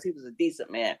Evans, because he was a decent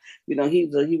man. He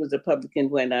was a Republican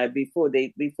when before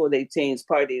they changed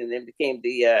party and then became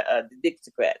the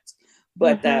Dixiecrats.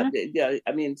 But so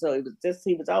it was just,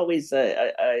 he was always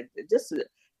just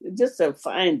just a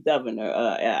fine governor.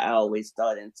 I always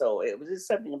thought, and so it was just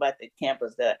something about the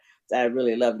campus that I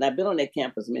really loved. And I've been on that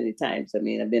campus many times. I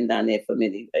mean, I've been down there for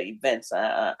many events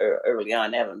early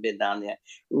on. I haven't been down there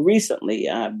recently,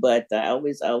 but I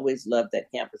always loved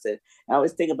that campus. And I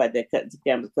always think about that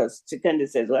campus because Chikunda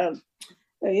says, well,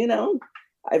 you know,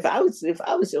 if I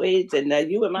was your age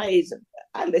and you were my age,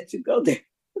 I'd let you go there.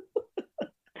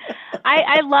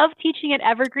 I love teaching at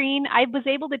Evergreen. I was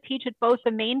able to teach at both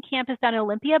the main campus down in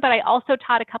Olympia, but I also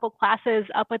taught a couple classes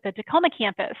up at the Tacoma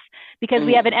campus because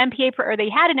we have an MPA, or they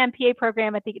had an MPA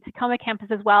program at the Tacoma campus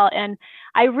as well. And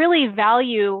I really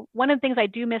value, one of the things I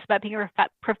do miss about being a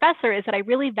professor is that I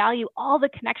really value all the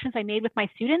connections I made with my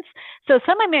students. So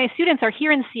some of my students are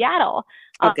here in Seattle.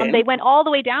 Okay. They went all the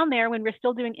way down there when we're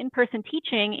still doing in-person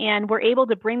teaching, and we're able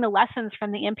to bring the lessons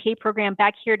from the MPA program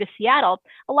back here to Seattle.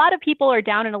 A lot of people are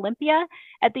down in Olympia.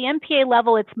 At the MPA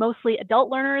level, it's mostly adult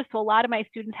learners. So a lot of my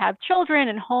students have children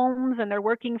and homes, and they're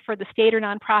working for the state or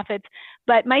nonprofits.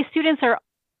 But my students are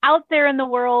out there in the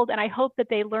world, and I hope that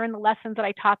they learn the lessons that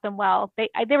I taught them well. They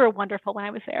were wonderful when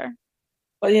I was there.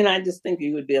 Well, you know, I just think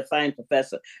you would be a fine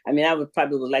professor. I mean, I would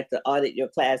probably like to audit your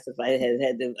class if I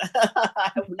had to.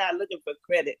 I'm not looking for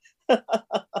credit. But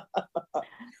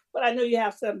I know you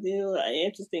have something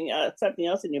interesting, something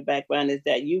else in your background is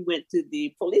that you went to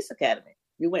the police academy.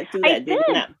 You went through that, I did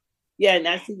you not? Yeah, and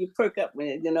I see you perk up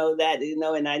when you know that,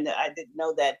 and I didn't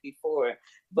know that before,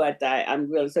 but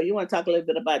I'm really, so you want to talk a little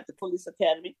bit about the police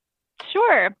academy?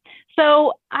 Sure.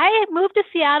 So I moved to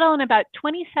Seattle in about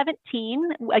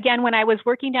 2017, again, when I was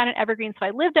working down at Evergreen. So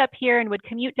I lived up here and would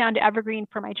commute down to Evergreen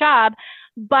for my job,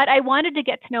 but I wanted to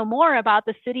get to know more about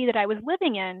the city that I was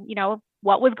living in, you know,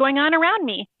 what was going on around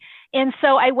me. And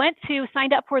so I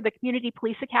signed up for the Community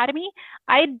Police Academy.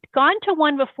 I'd gone to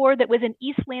one before that was in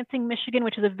East Lansing, Michigan,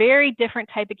 which is a very different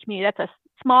type of community. That's a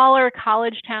smaller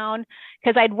college town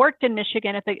because I'd worked in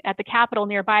Michigan at the Capitol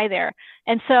nearby there.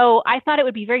 And so I thought it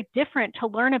would be very different to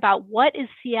learn about what is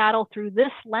Seattle through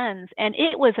this lens. And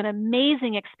it was an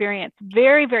amazing experience,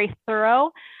 very, very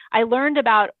thorough. I learned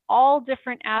about all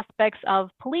different aspects of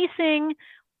policing,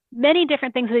 many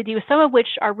different things they do, some of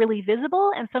which are really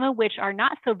visible and some of which are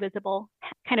not so visible,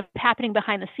 kind of happening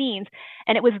behind the scenes.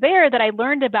 And it was there that I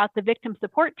learned about the victim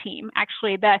support team.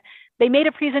 Actually, that they made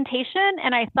a presentation,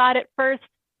 and I thought at first,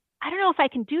 I don't know if I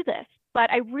can do this, but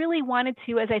I really wanted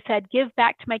to, as I said, give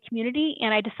back to my community,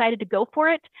 and I decided to go for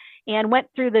it and went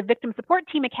through the Victim Support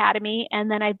Team Academy,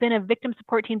 and then I've been a Victim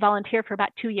Support Team volunteer for about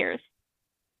 2 years.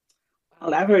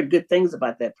 Well, I've heard good things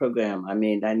about that program. I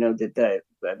mean, I know that,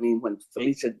 when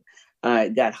Felicia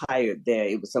got hired there,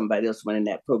 it was somebody else running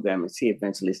that program, and she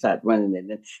eventually started running it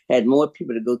and had more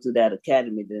people to go through that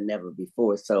academy than ever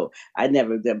before. So I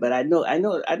never did, but I know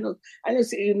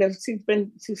she's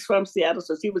from Seattle,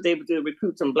 so she was able to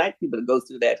recruit some Black people to go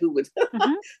through that who would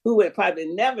who would probably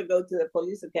never go to the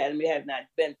police academy had not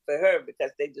been for her, because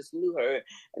they just knew her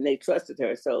and they trusted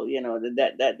her. So, you know,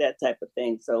 that type of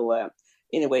thing. So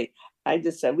anyway, I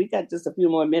just we got just a few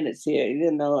more minutes here.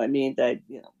 You know, I mean,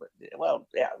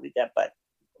 we got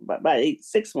about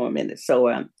 6 more minutes. So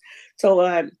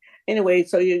anyway,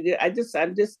 so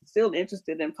I'm just still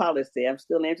interested in policy. I'm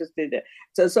still interested.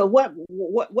 So what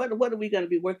are we going to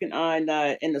be working on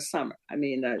in the summer? I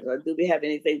mean, do we have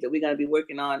anything that we're going to be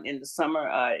working on in the summer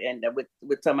and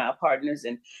with some of our partners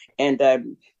and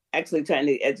actually trying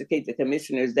to educate the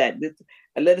commissioners that this,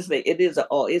 let us say, it's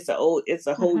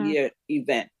a whole year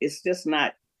event. It's just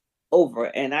not over.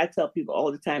 And I tell people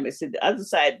all the time, I said the other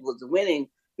side was winning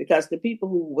because the people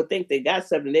who would think they got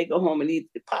something, they go home and eat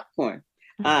the popcorn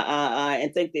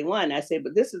and think they won. I say,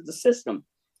 but this is the system.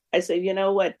 I say, you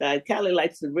know what? Cali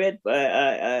likes the red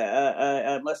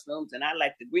mushrooms and I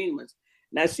like the green ones.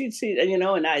 Now she, you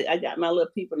know, and I got my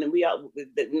little people, and we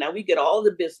get all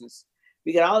the business.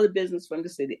 We get all the business from the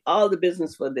city, all the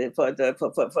business for the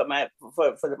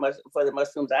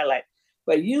mushrooms I like.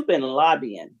 But you've been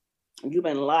lobbying,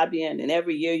 and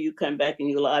every year you come back and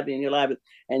you lobby,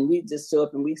 and we just show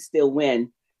up and we still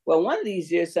win. Well, one of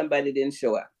these years somebody didn't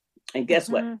show up, and guess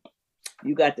what?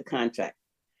 You got the contract,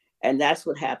 and that's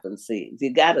what happens. See,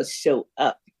 you got to show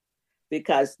up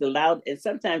because and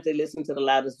sometimes they listen to the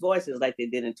loudest voices like they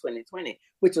did in 2020,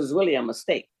 which was really a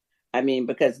mistake. I mean,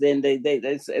 because then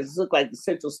it looked like the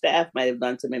central staff might have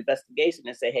done some investigation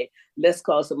and say, hey, let's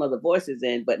call some other voices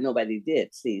in, but nobody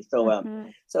did. See, so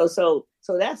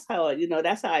so that's how, you know,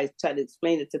 that's how I try to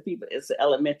explain it to people. It's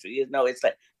elementary, you know. It's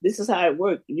like, this is how it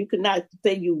works. You cannot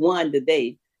say you won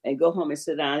today and go home and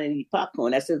sit down and eat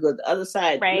popcorn. That's just the other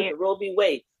side. Right. Look at Roe v.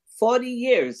 Wade, 40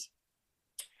 years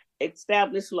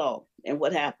established law, and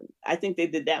what happened? I think they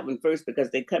did that one first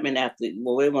because they come in after.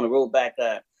 Well, they want to roll back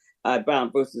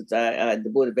Brown versus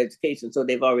the Board of Education. So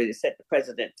they've already set the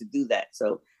precedent to do that.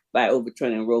 So by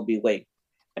overturning Roe v. Wade,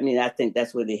 I mean, I think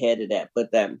that's where they headed at.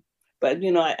 But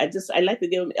you know, I like to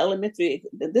give them elementary.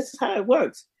 This is how it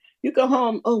works. You go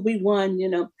home. Oh, we won. You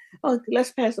know. Oh,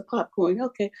 let's pass the popcorn.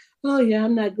 Okay. Oh yeah,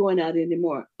 I'm not going out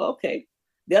anymore. Okay.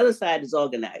 The other side is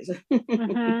organized.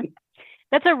 Mm-hmm.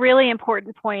 That's a really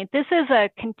important point. This is a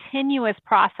continuous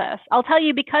process. I'll tell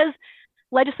you, because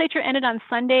legislature ended on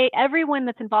Sunday, everyone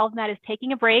that's involved in that is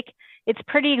taking a break. It's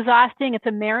pretty exhausting. It's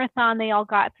a marathon they all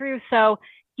got through. So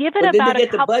give it about a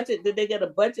couple. Budget? Did they get a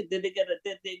budget? Did they get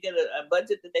a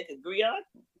budget that they could agree on?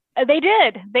 They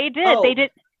did. Oh. They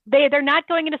did. They're not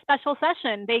going into special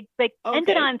session. They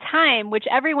ended on time, which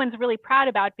everyone's really proud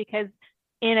about, because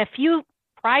in a few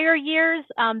prior years,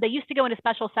 they used to go into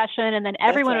special session and then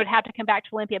everyone would have to come back to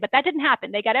Olympia, but that didn't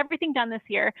happen. They got everything done this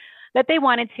year that they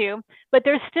wanted to, but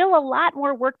there's still a lot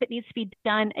more work that needs to be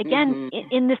done, again,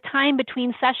 in this time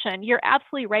between session. You're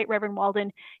absolutely right, Reverend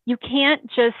Walden. You can't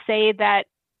just say that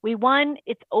we won,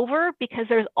 it's over, because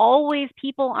there's always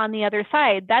people on the other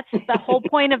side. That's the whole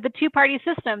point of the two-party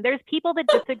system. There's people that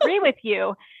disagree with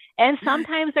you. And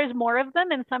sometimes there's more of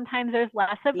them and sometimes there's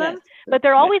less of them, but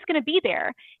they're always going to be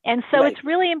there. And so it's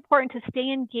really important to stay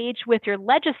engaged with your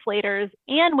legislators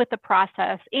and with the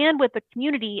process and with the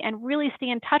community, and really stay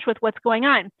in touch with what's going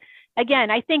on.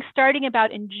 Again, I think starting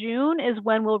about in June is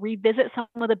when we'll revisit some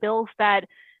of the bills that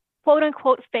quote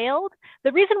unquote failed.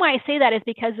 The reason why I say that is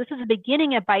because this is the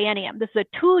beginning of biennium. This is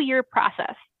a 2-year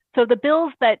process. So the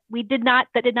bills that did not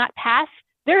pass,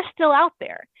 they're still out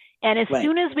there. And as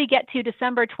soon as we get to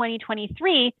December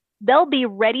 2023, they'll be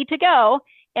ready to go.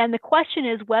 And the question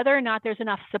is whether or not there's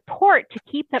enough support to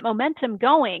keep that momentum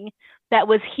going that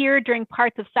was here during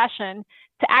parts of session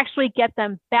to actually get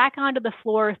them back onto the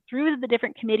floor through the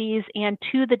different committees and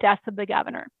to the desk of the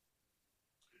governor.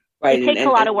 Right. It takes a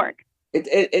lot of work.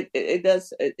 It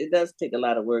does take a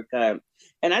lot of work. And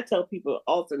I tell people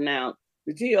also now,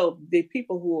 the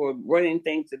people who are running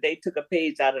things, that they took a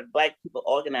page out of Black people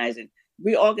organizing.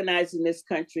 We organized in this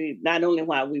country not only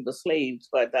while we were slaves,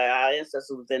 but our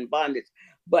ancestors was in bondage.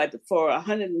 But for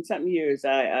 100 and something years,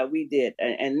 we did.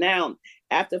 And now,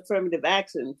 after affirmative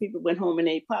action, people went home and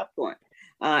ate popcorn.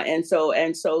 And so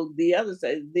the others,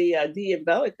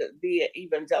 the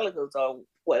evangelicals, or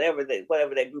whatever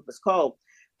that group is called,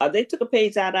 they took a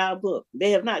page out of our book.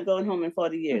 They have not gone home in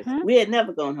 40 years. We had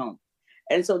never gone home.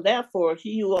 And so therefore,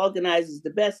 he who organizes the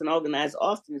best and organizes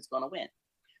often is going to win.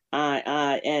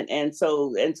 And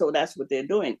so that's what they're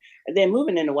doing. And they're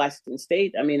moving into Washington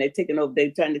State. I mean,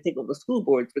 they're trying to take over school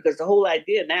boards, because the whole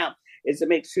idea now is to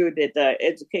make sure that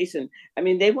education, I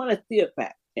mean, they want a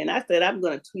theocrat. And I said, I'm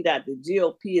going to tweet out the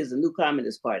GOP is the new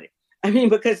Communist Party. I mean,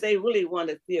 because they really want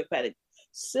a theocratic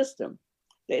system.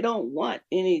 They don't want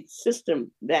any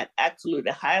system that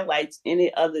absolutely highlights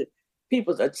any other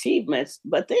people's achievements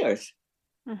but theirs.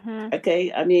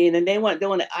 Okay, I mean, and they want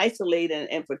to isolate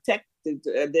and protect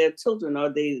their children, or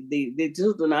the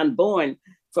children unborn,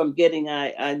 from getting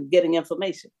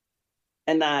information.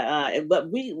 And but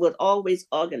we would always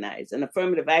organize, and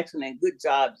affirmative action and good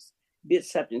jobs did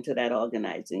something to that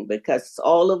organizing, because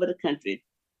all over the country,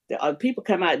 there are people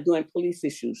come out doing police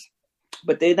issues,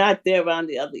 but they're not there around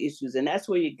the other issues, and that's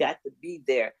where you got to be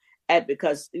there at,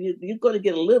 because you're going to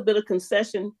get a little bit of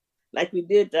concession, like we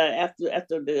did after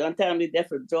the untimely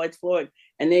death of George Floyd,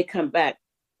 and they come back.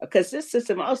 Because this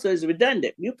system also is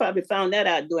redundant. You probably found that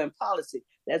out doing policy.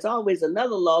 There's always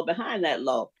another law behind that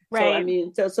law. Right. So I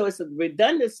mean, so it's a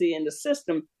redundancy in the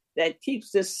system that keeps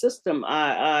this system. We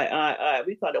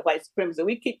call it white supremacy.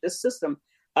 We keep the system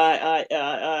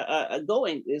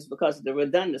going is because of the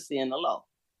redundancy in the law.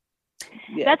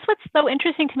 Yeah. That's what's so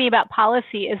interesting to me about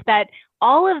policy, is that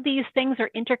all of these things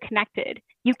are interconnected.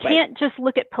 You can't just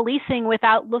look at policing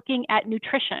without looking at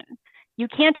nutrition. You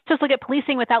can't just look at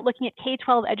policing without looking at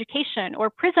K-12 education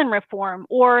or prison reform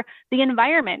or the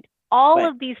environment. All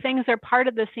of these things are part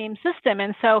of the same system.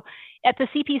 And so at the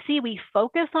CPC, we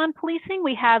focus on policing.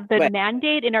 We have the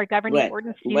mandate in our governing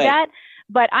ordinance to do that.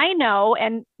 But I know,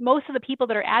 and most of the people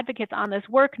that are advocates on this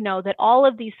work know, that all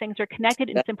of these things are connected.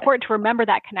 And it's important to remember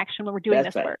that connection when we're doing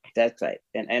this work. That's right.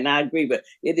 And I agree, but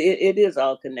it is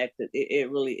all connected.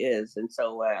 It really is. And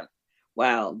so,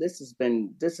 wow, this has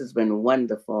been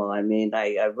wonderful. I mean,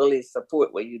 I really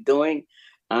support what you're doing.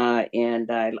 And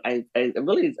I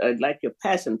really like your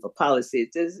passion for policy.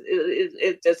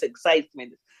 It just excites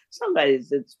me.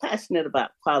 Somebody's passionate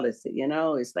about policy, you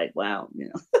know. It's like, wow, you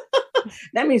know.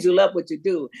 That means you love what you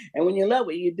do. And when you love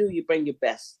what you do, you bring your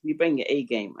best. You bring your A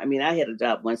game. I mean, I had a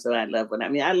job once that I love, but I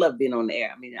mean, I love being on the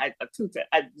air. I mean, I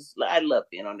love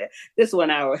being on there. This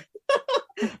 1 hour,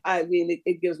 I mean,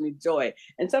 it gives me joy.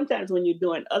 And sometimes when you're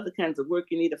doing other kinds of work,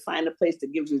 you need to find a place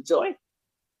that gives you joy.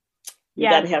 You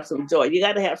got to have some joy. You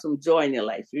got to have some joy in your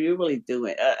life. You really do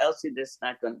it. Else you're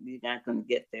not going to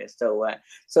get there. So,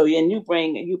 and you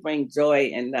bring joy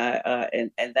and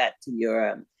that to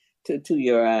your to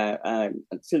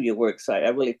your work. So I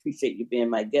really appreciate you being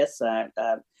my guest.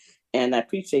 And I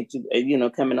appreciate you,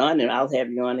 coming on, and I'll have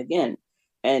you on again.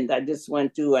 And I just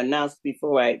want to announce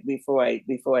before I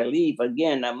leave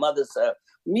again, our mother's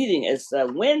meeting is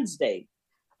Wednesday.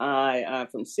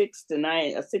 From 6 to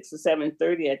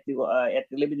 7:30 at the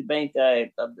Liberty Bank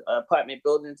apartment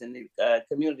buildings in the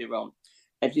community room.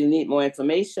 If you need more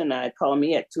information, call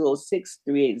me at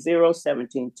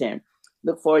 206-380-1710.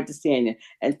 Look forward to seeing you.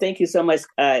 And thank you so much,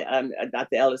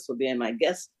 Dr. Ellis, for being my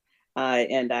guest.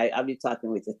 And I'll be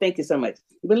talking with you. Thank you so much.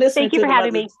 You've been listening. Thank you for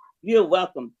having me. You're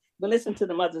welcome. You've been listening to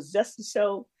the Mother's Justice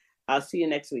Show. I'll see you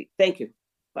next week. Thank you.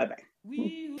 Bye-bye.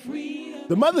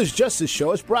 The Mother's Justice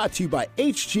Show is brought to you by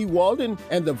H.G. Walden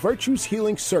and the Virtues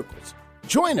Healing Circles.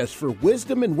 Join us for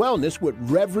Wisdom and Wellness with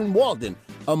Reverend Walden,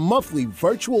 a monthly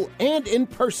virtual and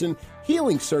in-person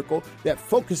healing circle that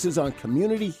focuses on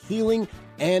community healing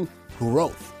and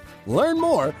growth. Learn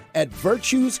more at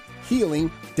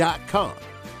virtueshealing.com.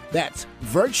 That's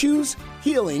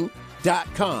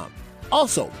virtueshealing.com.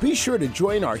 Also, be sure to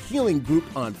join our healing group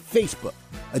on Facebook.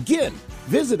 Again,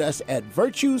 visit us at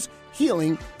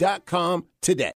virtueshealing.com today.